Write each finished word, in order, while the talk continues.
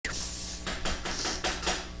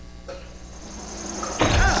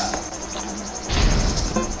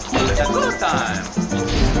time.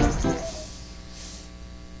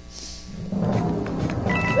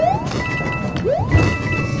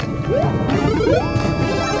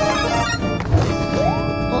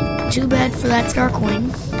 Well, too bad for that star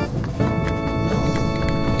coin.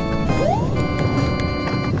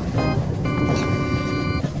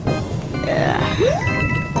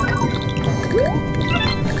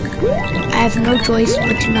 I have no choice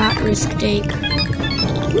but to not risk take.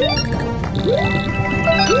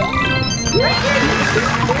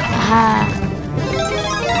 Aha.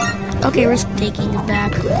 Okay, risk taking is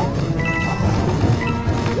back.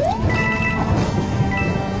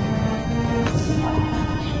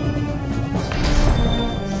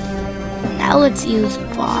 Now let's use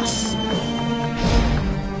boss.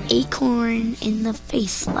 Acorn in the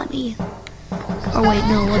face, let me. Oh wait,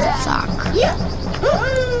 no, it wasn't sock.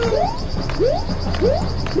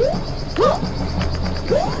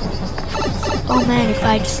 Oh man, if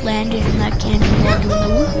I just landed in that cannon while doing the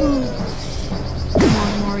woohoo. Come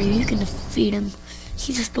on, Mario, you can defeat him.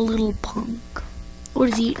 He's just a little punk. What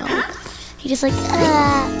does he know? He just like,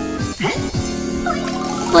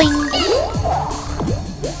 boing.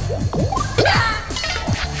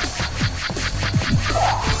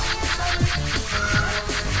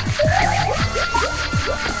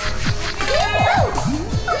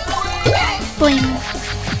 Boing.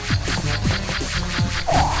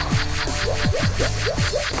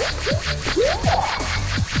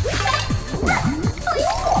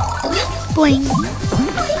 Boing.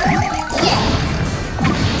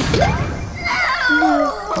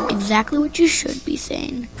 No. Exactly what you should be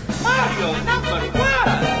saying. Mario number 1!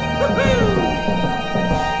 Woohoo!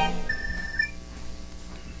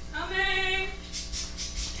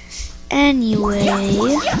 Anyway,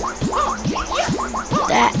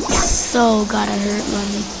 that so gotta hurt. Let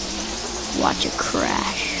me watch it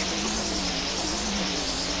crash.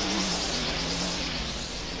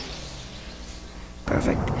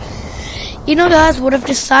 Perfect. You know, guys, what I've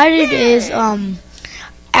decided is,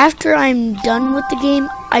 after I'm done with the game,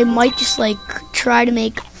 I might just like try to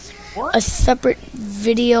make a separate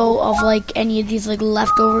video of like any of these like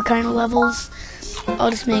leftover kind of levels.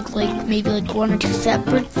 I'll just make like maybe like 1 or 2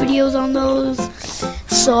 separate videos on those.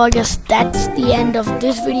 So I guess that's the end of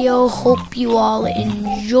this video. Hope you all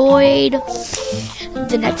enjoyed.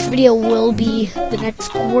 The next video will be the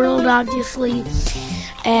next world, obviously.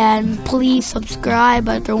 And please subscribe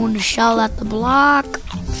by throwing a shell at the block.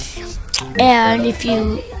 And if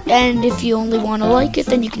you only want to like it,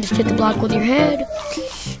 then you can just hit the block with your head.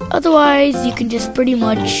 Otherwise, you can just pretty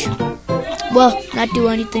much, well, not do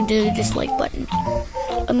anything to the dislike button.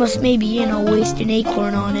 Unless maybe, you know, waste an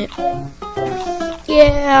acorn on it.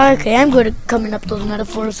 Yeah, okay, I'm good at coming up with those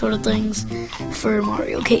metaphor sort of things for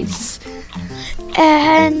Mario cases.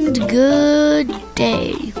 And good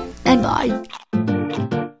day. And bye.